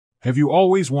Have you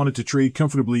always wanted to trade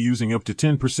comfortably using up to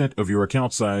 10% of your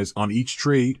account size on each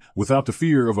trade without the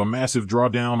fear of a massive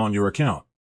drawdown on your account?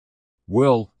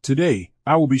 Well, today,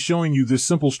 I will be showing you this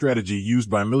simple strategy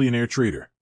used by Millionaire trader.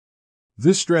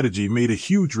 This strategy made a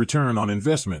huge return on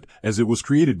investment as it was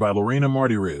created by Lorena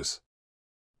Martinez.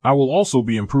 I will also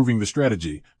be improving the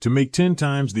strategy to make 10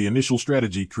 times the initial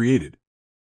strategy created.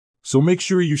 So make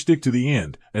sure you stick to the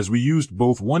end, as we used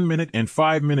both 1-minute and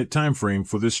 5-minute time frame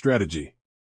for this strategy.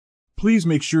 Please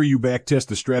make sure you backtest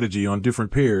the strategy on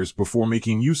different pairs before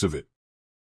making use of it,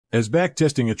 as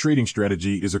backtesting a trading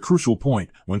strategy is a crucial point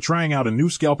when trying out a new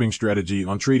scalping strategy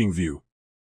on TradingView.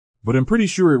 But I'm pretty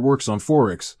sure it works on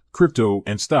Forex, crypto,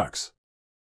 and stocks.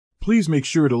 Please make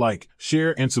sure to like,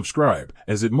 share, and subscribe,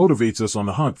 as it motivates us on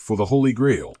the hunt for the Holy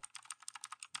Grail.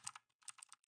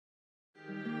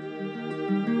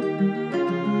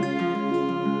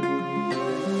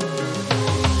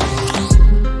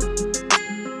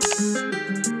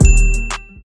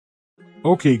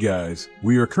 Okay guys,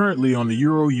 we are currently on the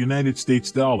Euro United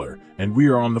States dollar, and we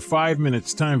are on the 5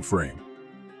 minutes time frame.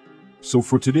 So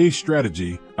for today's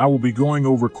strategy, I will be going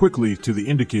over quickly to the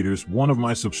indicators one of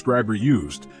my subscribers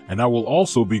used, and I will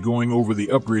also be going over the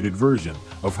upgraded version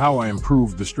of how I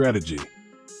improved the strategy.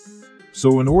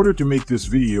 So in order to make this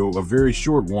video a very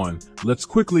short one, let's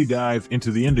quickly dive into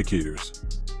the indicators.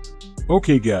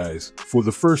 Okay guys, for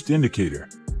the first indicator,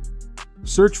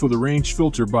 search for the range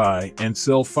filter buy and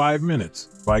sell 5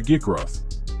 minutes by Gickroth.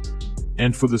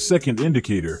 And for the second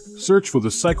indicator, search for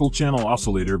the cycle channel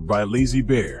oscillator by Lazy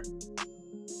Bear.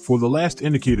 For the last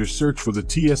indicator, search for the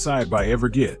TSI by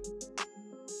Everget.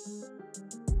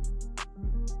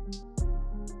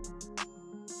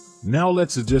 Now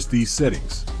let's adjust these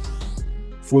settings.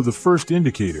 For the first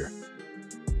indicator,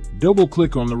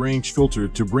 double-click on the range filter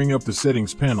to bring up the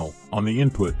settings panel. On the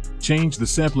input, change the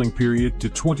sampling period to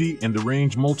 20 and the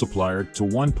range multiplier to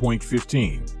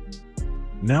 1.15.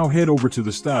 Now head over to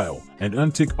the style and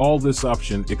untick all this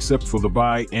option except for the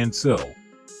buy and sell.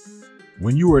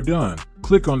 When you are done,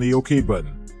 click on the OK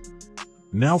button.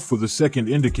 Now for the second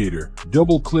indicator,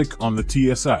 double-click on the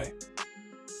TSI.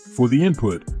 For the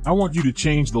input, I want you to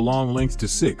change the long length to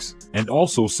 6 and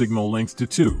also signal length to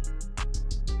 2.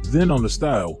 Then on the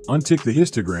style, untick the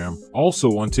histogram, also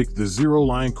untick the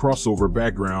zero-line crossover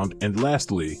background, and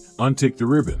lastly, untick the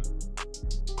ribbon.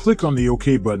 Click on the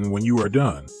OK button when you are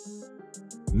done.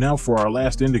 Now for our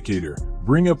last indicator,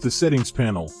 bring up the settings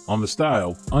panel. On the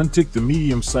style, untick the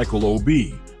medium cycle OB,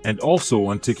 and also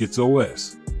untick its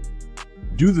OS.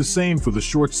 Do the same for the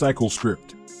short cycle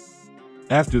script.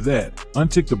 After that,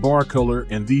 untick the bar color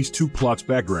and these two plots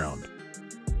background.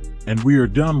 And we are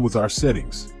done with our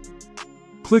settings.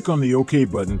 Click on the OK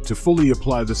button to fully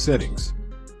apply the settings.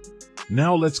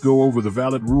 Now let's go over the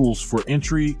valid rules for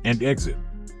entry and exit.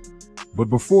 But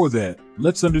before that,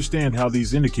 let's understand how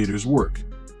these indicators work.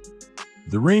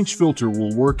 The range filter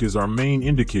will work as our main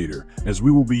indicator, as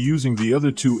we will be using the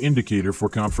other two indicators for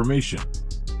confirmation.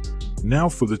 Now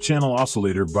for the channel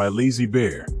oscillator by Lazy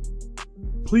Bear.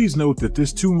 Please note that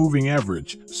this 2 moving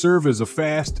average serve as a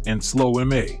fast and slow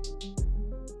MA,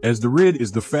 as the red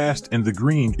is the fast and the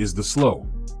green is the slow.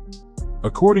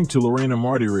 According to Lorena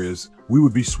Martinez, we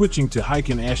would be switching to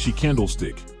Heiken Ashy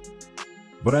candlestick.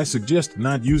 But I suggest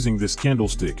not using this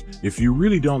candlestick if you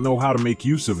really don't know how to make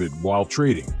use of it while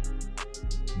trading.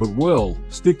 But well,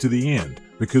 stick to the end,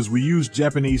 because we used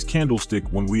Japanese candlestick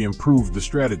when we improved the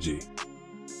strategy.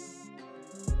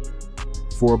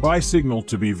 For a buy signal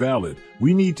to be valid,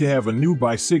 we need to have a new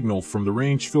buy signal from the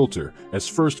range filter as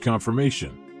first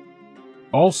confirmation.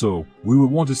 Also, we would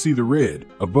want to see the red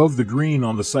above the green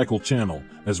on the cycle channel,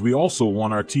 as we also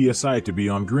want our TSI to be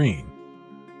on green.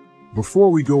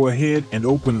 Before we go ahead and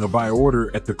open the buy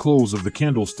order at the close of the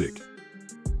candlestick.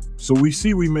 So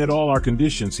we met all our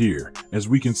conditions here, as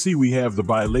we can see we have the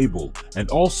buy label, and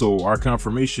also our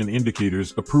confirmation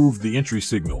indicators approved the entry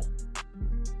signal.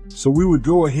 So we would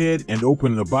go ahead and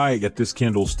open the buy at this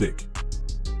candlestick.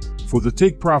 For the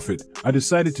take profit, I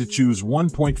decided to choose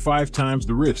 1.5 times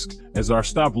the risk, as our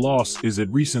stop loss is at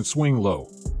recent swing low.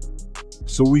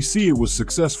 So we see it was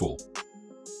successful.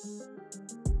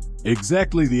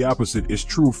 Exactly the opposite is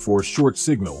true for a short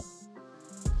signal.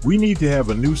 We need to have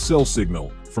a new sell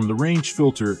signal from the range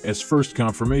filter as first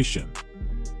confirmation.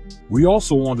 We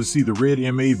also want to see the red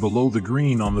MA below the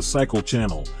green on the cycle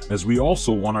channel, as we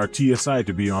also want our TSI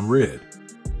to be on red.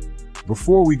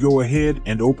 Before we go ahead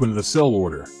and open the sell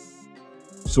order.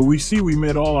 So we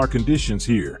met all our conditions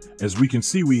here, as we can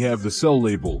see we have the sell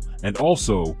label, and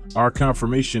also our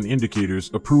confirmation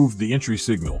indicators approved the entry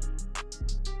signal.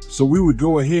 So we would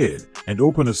go ahead and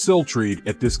open a sell trade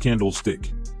at this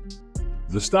candlestick.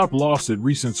 the stop loss at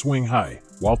recent swing high,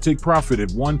 while take profit at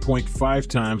 1.5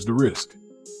 times the risk.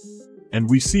 And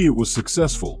we see it was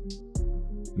successful.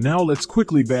 Now let's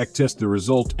quickly backtest the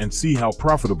result and see how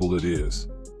profitable it is.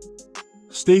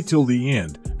 Stay till the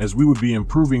end, as we would be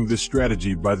improving this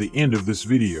strategy by the end of this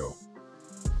video.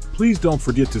 Please don't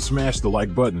forget to smash the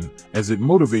like button, as it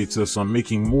motivates us on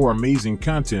making more amazing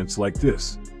contents like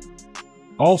this.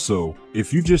 Also,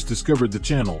 if you just discovered the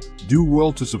channel, do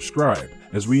well to subscribe,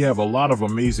 as we have a lot of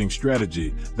amazing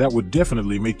strategy that would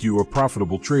definitely make you a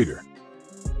profitable trader.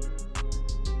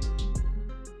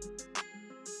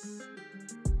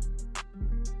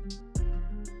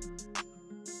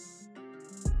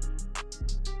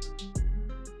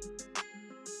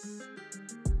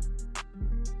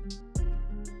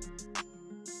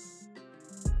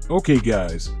 Okay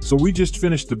guys, so we just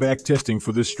finished the backtesting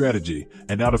for this strategy,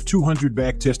 and out of 200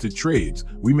 backtested trades,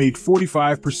 we made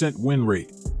 45% win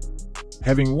rate,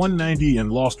 having won 90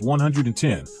 and lost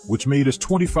 110, which made us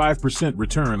 25%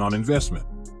 return on investment.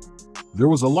 There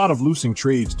was a lot of losing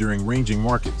trades during ranging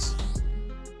markets,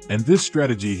 and this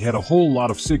strategy had a whole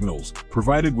lot of signals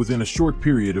provided within a short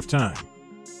period of time,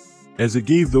 as it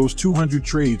gave those 200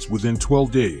 trades within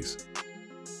 12 days.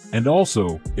 And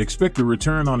also, expect the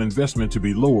return on investment to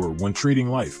be lower when trading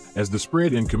life, as the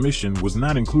spread and commission was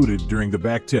not included during the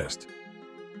backtest.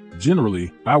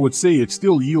 Generally, I would say it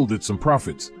still yielded some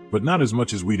profits, but not as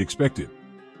much as we'd expected.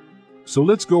 So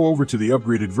let's go over to the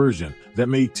upgraded version that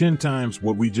made 10 times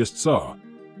what we just saw.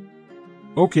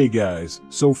 Okay guys,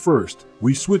 so first,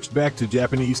 we switched back to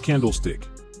Japanese candlestick.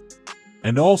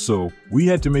 And also, we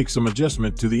had to make some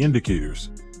adjustment to the indicators.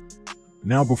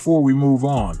 Now before we move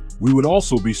on, we would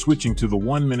also be switching to the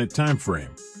 1-minute time frame.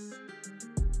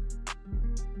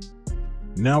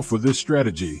 Now for this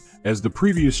strategy, as the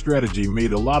previous strategy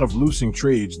made a lot of losing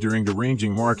trades during the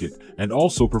ranging market and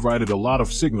also provided a lot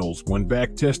of signals when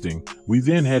back testing, we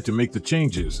then had to make the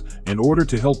changes in order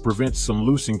to help prevent some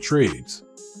losing trades.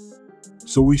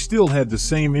 So we still had the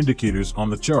same indicators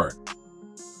on the chart.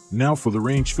 Now for the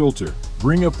range filter,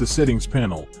 bring up the settings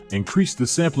panel, increase the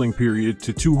sampling period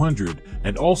to 200,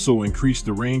 and also increase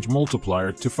the range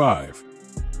multiplier to 5.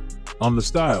 On the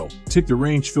style, tick the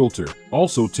range filter,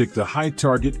 also tick the high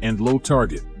target and low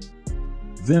target.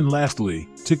 Then lastly,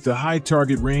 tick the high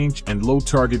target range and low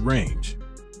target range.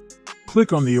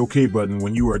 Click on the OK button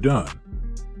when you are done.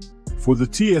 For the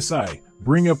TSI,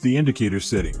 bring up the indicator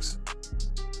settings.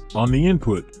 On the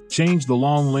input, change the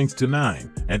long length to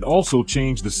 9, and also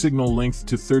change the signal length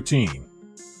to 13.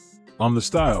 On the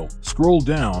style, scroll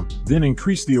down, then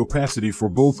increase the opacity for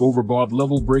both overbought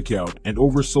level breakout and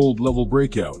oversold level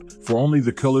breakout for only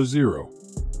the color 0.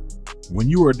 When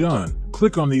you are done,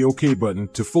 click on the OK button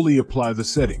to fully apply the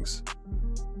settings.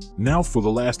 Now for the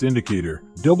last indicator,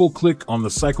 double-click on the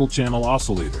cycle channel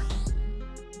oscillator.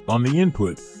 On the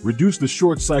input, reduce the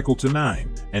short cycle to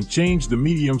 9 and change the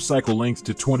medium cycle length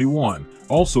to 21.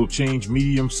 Also change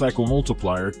medium cycle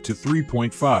multiplier to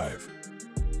 3.5.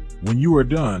 When you are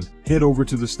done, head over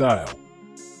to the style.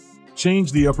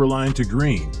 Change the upper line to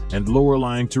green and lower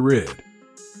line to red.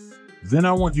 Then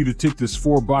I want you to tick this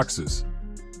 4 boxes.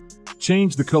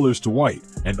 Change the colors to white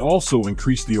and also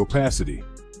increase the opacity.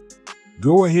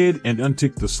 Go ahead and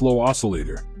untick the slow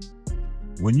oscillator.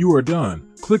 When you are done,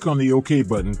 click on the OK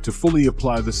button to fully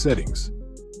apply the settings.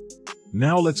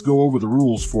 Now let's go over the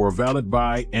rules for a valid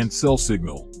buy and sell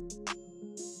signal.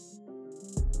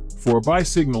 For a buy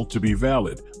signal to be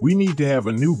valid, we need to have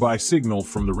a new buy signal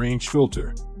from the range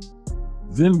filter.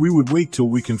 Then we would wait till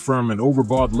we confirm an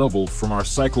overbought level from our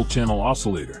cycle channel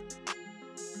oscillator,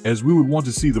 as we would want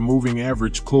to see the moving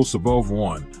average close above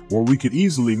 1, or we could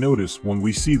easily notice when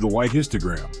we see the white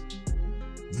histogram.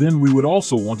 Then we would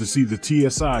also want to see the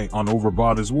TSI on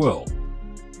overbought as well.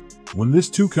 When these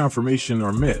two confirmations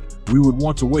are met, we would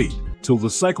want to wait till the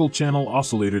cycle channel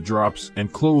oscillator drops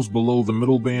and close below the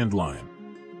middle band line.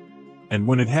 And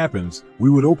when it happens, we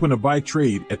would open a buy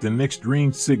trade at the next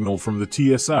range signal from the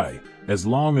TSI, as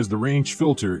long as the range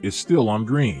filter is still on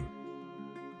green.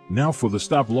 Now for the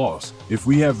stop loss, if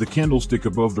we have the candlestick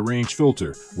above the range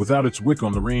filter, without its wick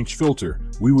on the range filter,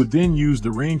 we would then use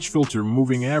the range filter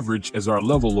moving average as our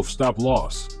level of stop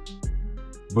loss.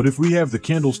 But if we have the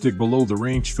candlestick below the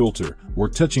range filter, or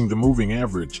touching the moving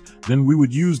average, then we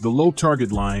would use the low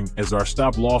target line as our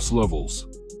stop loss levels.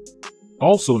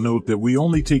 Also note that we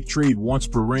only take trade once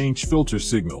per range filter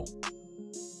signal.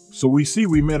 So we see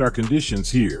we met our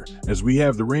conditions here, as we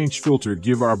have the range filter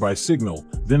give our buy signal,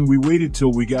 then we waited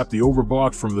till we got the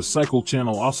overbought from the cycle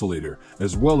channel oscillator,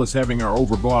 as well as having our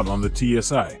overbought on the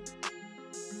TSI.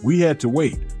 We had to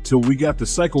wait till we got the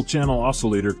cycle channel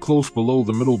oscillator close below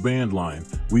the middle band line.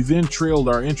 We then trailed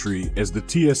our entry as the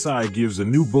TSI gives a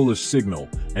new bullish signal,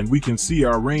 and we can see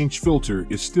our range filter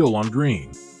is still on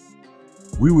green.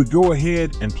 We would go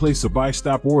ahead and place a buy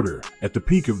stop order at the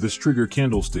peak of this trigger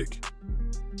candlestick.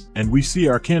 And we see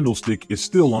our candlestick is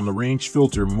still on the range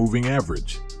filter moving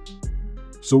average.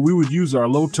 So we would use our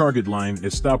low target line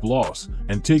as stop loss,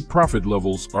 and take profit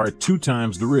levels are at 2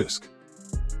 times the risk.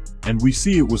 And we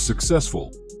see it was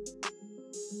successful.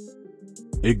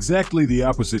 Exactly the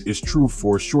opposite is true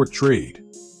for a short trade.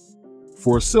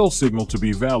 For a sell signal to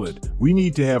be valid, we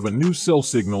need to have a new sell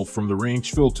signal from the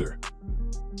range filter.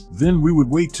 Then we would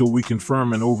wait till we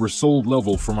confirm an oversold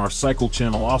level from our cycle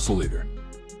channel oscillator,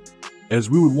 as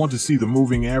we would want to see the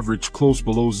moving average close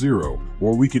below zero,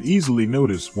 or we could easily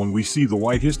notice when we see the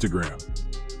white histogram.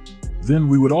 Then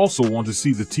we would also want to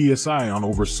see the TSI on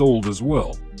oversold as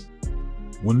well.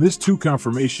 When these two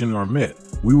confirmations are met,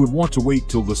 we would want to wait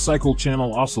till the cycle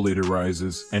channel oscillator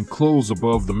rises and close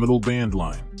above the middle band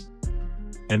line.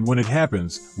 And when it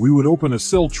happens, we would open a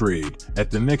sell trade at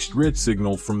the next red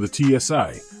signal from the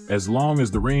TSI, as long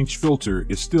as the range filter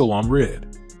is still on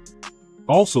red.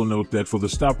 Also note that for the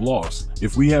stop loss,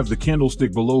 if we have the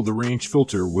candlestick below the range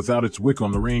filter without its wick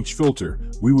on the range filter,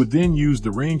 we would then use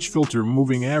the range filter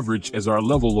moving average as our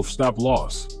level of stop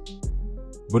loss.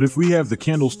 But if we have the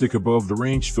candlestick above the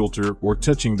range filter or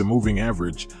touching the moving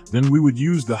average, then we would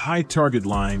use the high target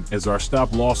line as our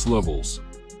stop loss levels.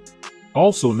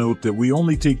 Also note that we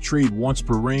only take trade once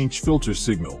per range filter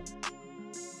signal.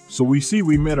 So we see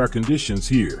we met our conditions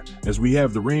here, as we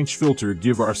have the range filter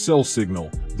give our sell signal,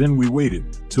 then we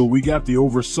waited till we got the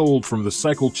oversold from the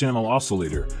cycle channel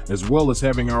oscillator, as well as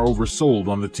having our oversold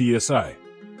on the TSI.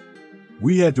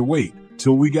 We had to wait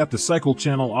till we got the cycle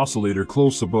channel oscillator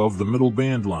close above the middle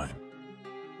band line.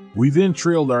 We then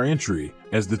trailed our entry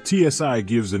as the TSI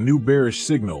gives a new bearish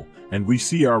signal, and we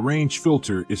see our range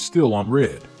filter is still on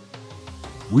red.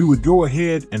 We would go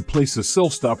ahead and place a sell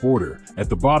stop order at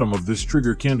the bottom of this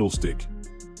trigger candlestick.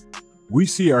 We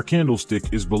see our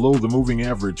candlestick is below the moving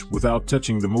average without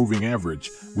touching the moving average.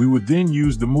 We would then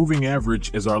use the moving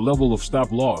average as our level of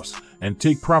stop loss, and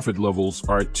take profit levels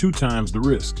are at 2 times the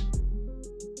risk.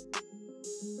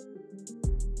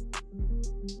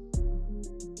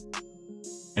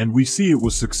 And we see it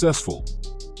was successful.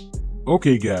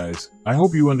 Okay guys, I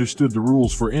hope you understood the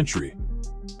rules for entry.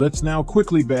 Let's now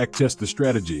quickly backtest the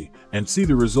strategy and see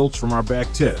the results from our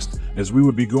backtest, as we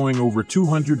would be going over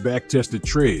 200 backtested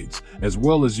trades, as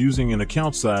well as using an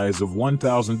account size of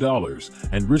 $1,000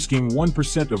 and risking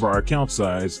 1% of our account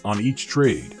size on each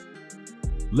trade.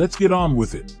 Let's get on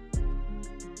with it.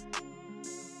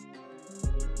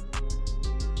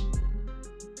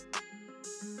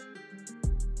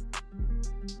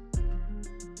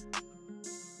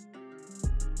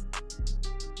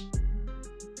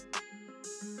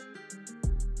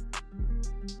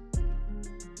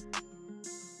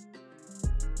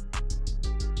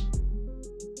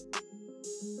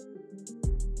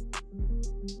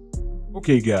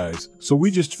 Okay guys, so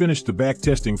we just finished the back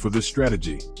testing for this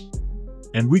strategy.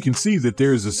 And we can see that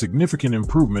there is a significant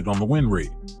improvement on the win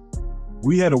rate.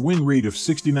 We had a win rate of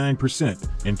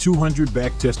 69% in 200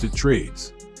 back tested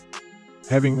trades,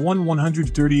 having won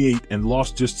 138 and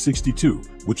lost just 62,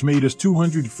 which made us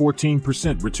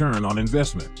 214% return on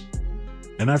investment.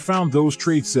 And I found those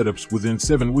trade setups within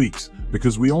 7 weeks,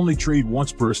 because we only trade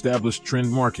once per established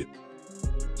trend market.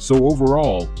 So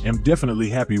overall, I'm definitely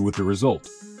happy with the result.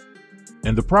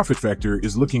 And the profit factor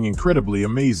is looking incredibly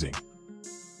amazing,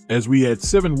 as we had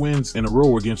 7 wins in a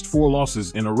row against 4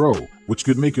 losses in a row, which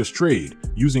could make us trade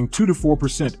using 2 to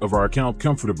 4% of our account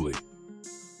comfortably.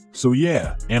 So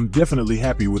yeah, I'm definitely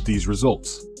happy with these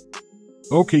results.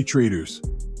 Okay traders,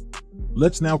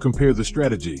 let's now compare the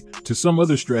strategy to some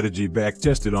other strategy back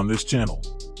tested on this channel.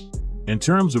 In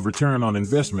terms of return on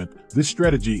investment, this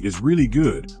strategy is really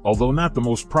good, although not the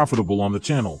most profitable on the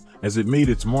channel, as it made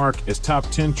its mark as top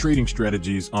 10 trading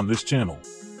strategies on this channel.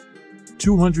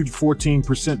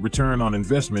 214% return on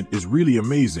investment is really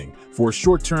amazing for a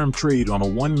short-term trade on a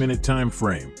 1-minute time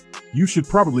frame. You should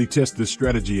probably test this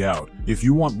strategy out if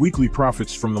you want weekly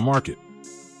profits from the market.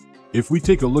 If we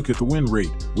take a look at the win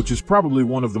rate, which is probably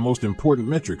one of the most important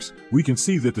metrics, we can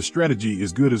see that the strategy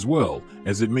is good as well,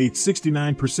 as it made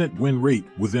 69% win rate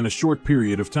within a short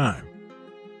period of time.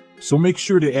 So make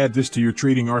sure to add this to your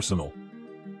trading arsenal.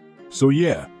 So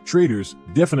yeah, traders,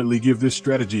 definitely give this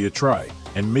strategy a try,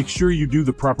 and make sure you do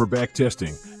the proper back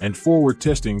testing and forward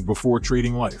testing before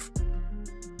trading life.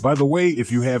 By the way, if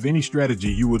you have any strategy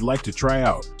you would like to try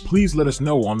out, please let us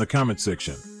know on the comment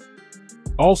section.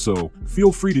 Also,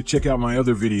 feel free to check out my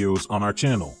other videos on our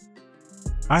channel.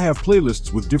 I have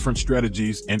playlists with different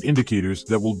strategies and indicators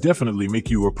that will definitely make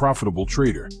you a profitable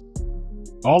trader.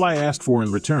 All I ask for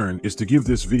in return is to give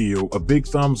this video a big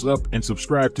thumbs up and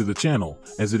subscribe to the channel,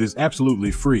 as it is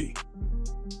absolutely free.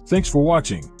 Thanks for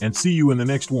watching, and see you in the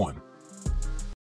next one.